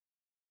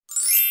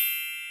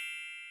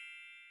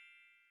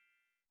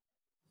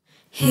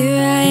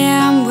Here I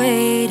am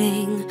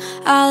waiting,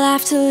 I'll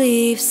have to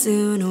leave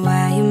soon.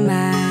 Why am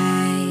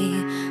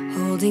I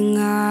holding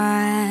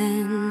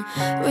on?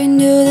 We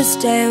knew this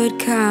day would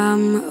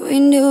come, we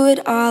knew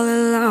it all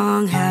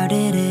along. How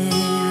did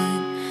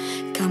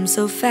it come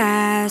so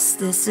fast?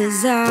 This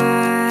is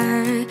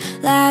our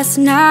last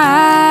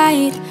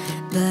night,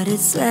 but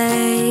it's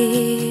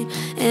late,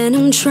 and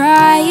I'm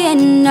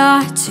trying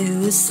not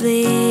to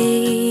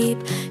sleep,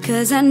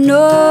 'cause I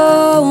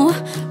know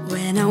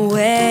when I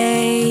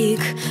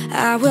wake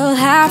I will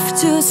have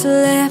to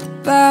slip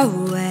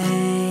away.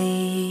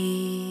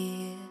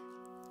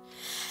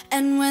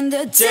 And when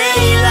the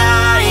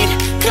daylight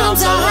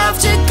comes I'll have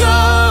to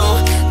go,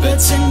 but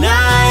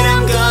tonight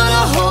I'm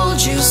gonna hold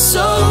you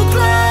so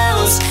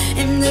close.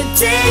 In the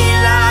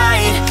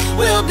daylight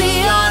we'll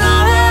be on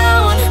our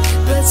own,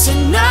 but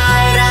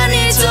tonight I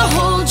need to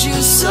hold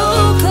you so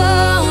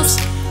close.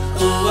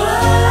 Ooh,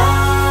 oh.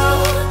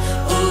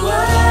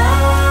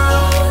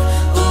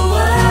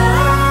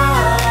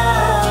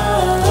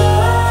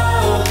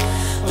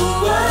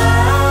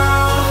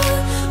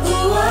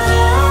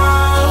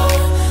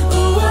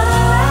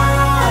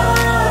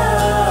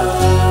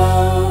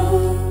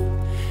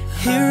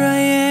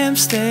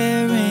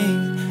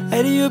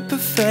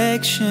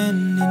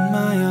 Perfection in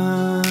my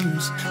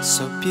arms,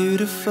 so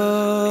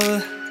beautiful.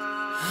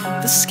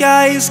 The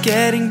sky is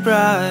getting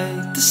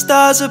bright, the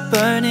stars are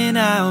burning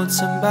out.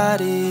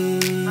 Somebody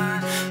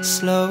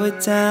slow it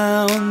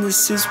down,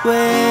 this is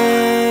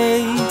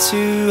way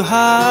too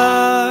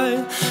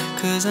hard.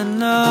 'Cause I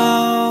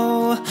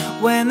know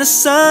when the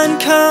sun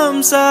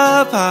comes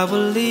up I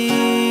will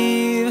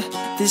leave.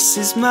 This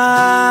is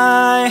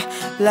my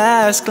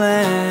last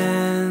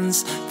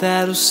glance,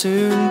 that'll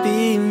soon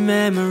be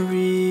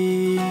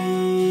memory.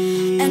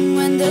 And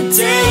when the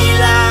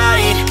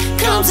daylight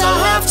comes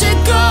I'll have to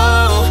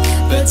go,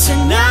 but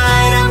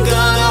tonight I'm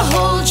gonna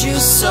hold you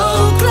so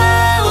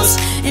close.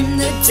 In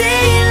the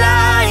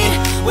daylight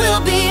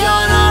we'll be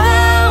on our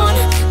own,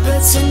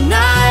 but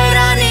tonight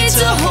I need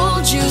to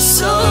hold you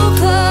so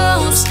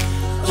close.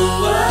 Ooh,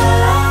 oh.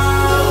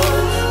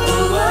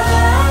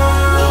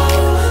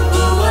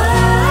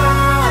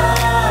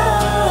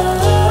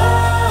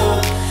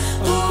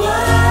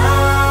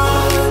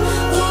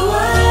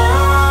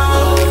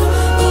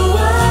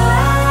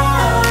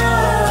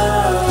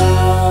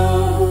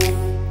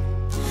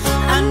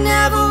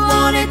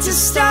 To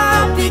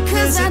stop,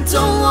 because I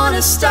don't want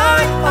to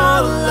start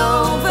all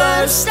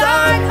over,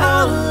 start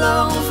all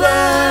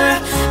over.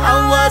 I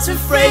was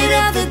afraid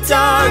of the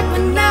dark,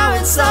 but now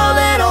it's all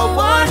that I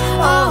want,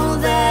 all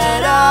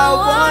that I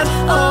want,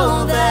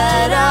 all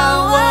that I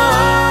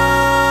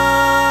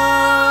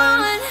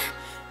want.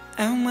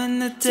 And when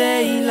the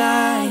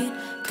daylight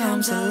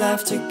comes I'll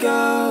have to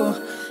go,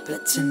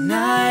 but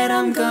tonight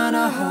I'm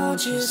gonna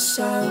hold you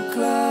so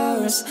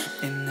close.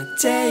 In the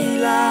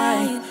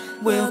daylight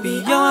we'll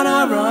be on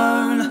our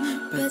own,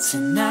 but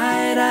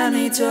tonight I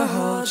need to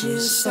hold you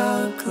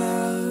so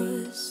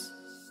close.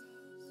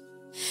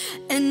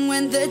 And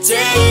when the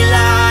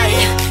daylight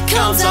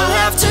comes I'll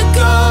have to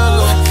go,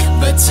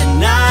 but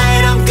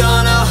tonight I'm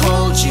gonna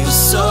hold you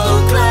so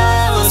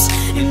close.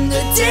 In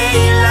the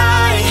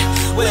daylight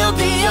we'll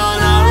be on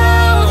our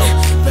own,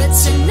 but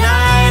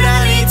tonight I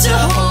need to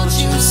hold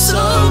you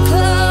so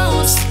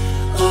close.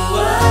 Ooh,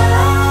 oh.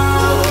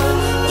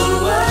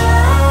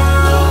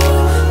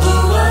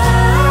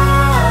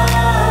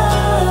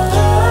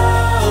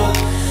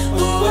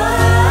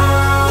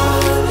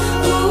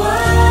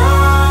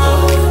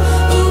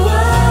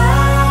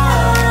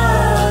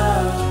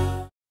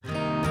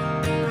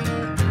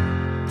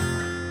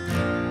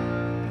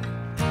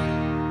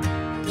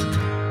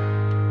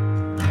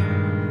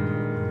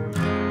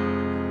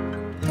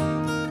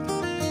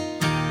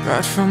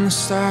 Right from the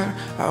start,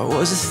 I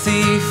was a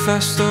thief, I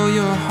stole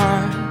your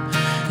heart,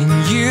 and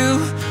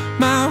you,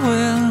 my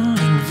willing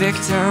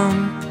victim.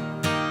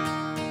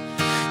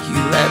 You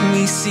let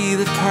me see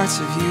the parts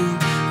of you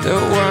that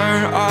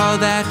weren't all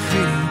that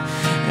pretty,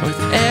 and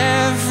with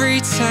every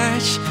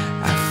touch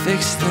I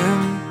fixed them.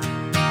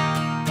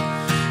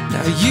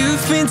 Now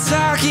you've been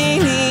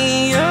talking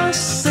in your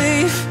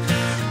sleep,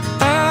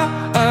 oh,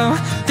 oh,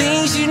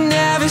 things you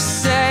never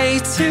say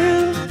to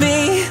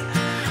me,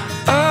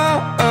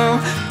 oh, oh.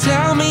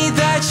 Tell me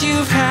that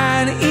you've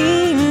had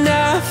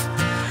enough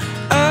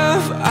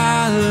of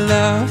our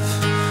love,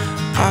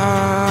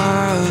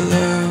 our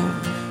love.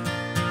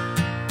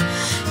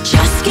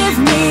 Just give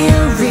me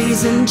a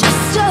reason,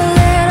 just a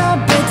little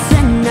bit's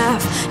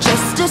enough.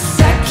 Just a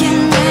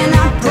second when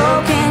I'm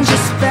broken,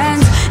 just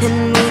bend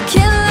and we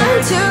can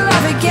learn to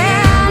love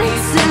again.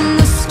 It's in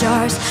the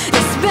stars,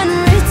 it's been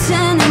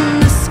written in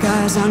the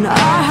scars on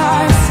our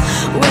hearts.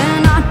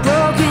 We're not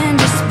broken,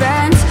 just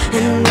bend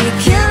and we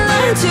can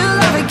learn to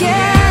love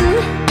again.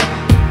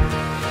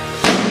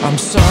 I'm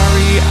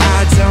sorry,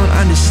 I don't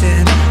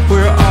understand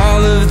where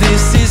all of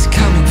this is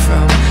coming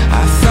from.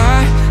 I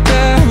thought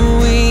that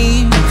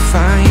we were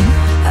fine.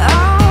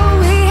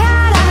 Oh, we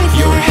had everything.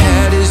 Your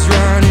head is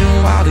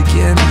running wild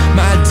again,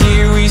 my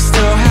dear, we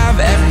still have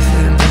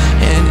everything,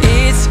 and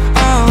it's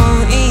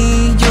all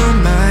in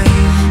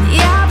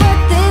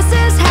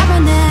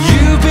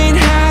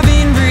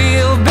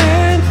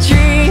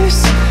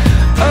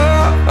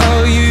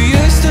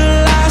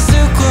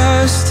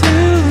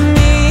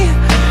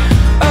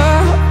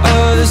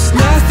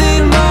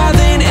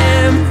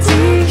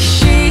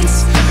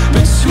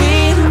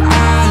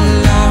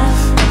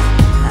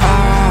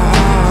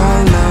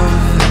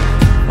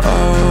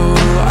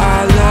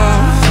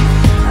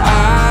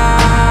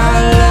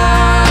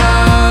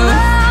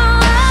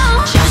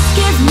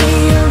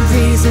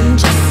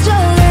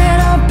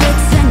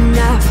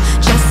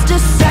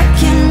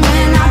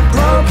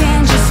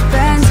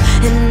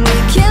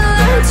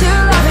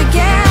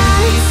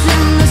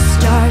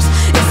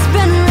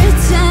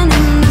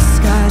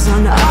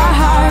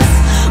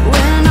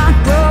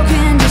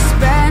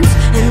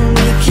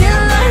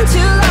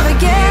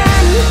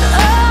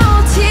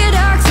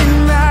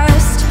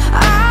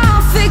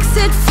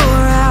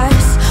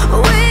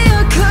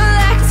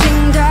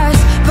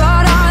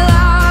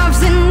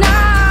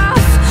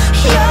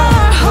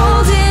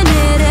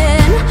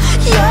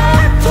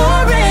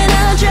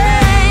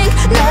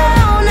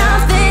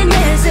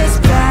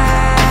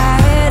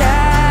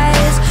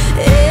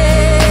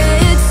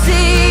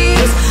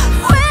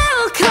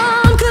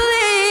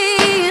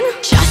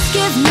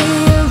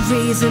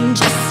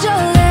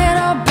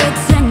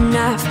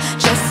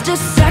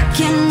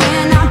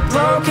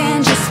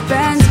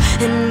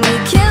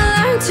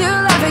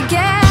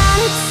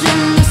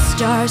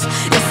stars.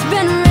 It's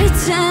been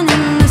written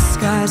in the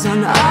skies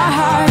on our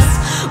hearts.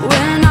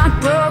 We're not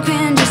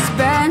broken, just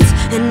bent,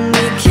 and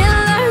we can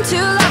learn to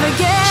love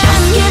again.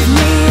 Just give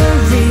me a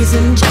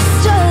reason,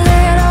 just a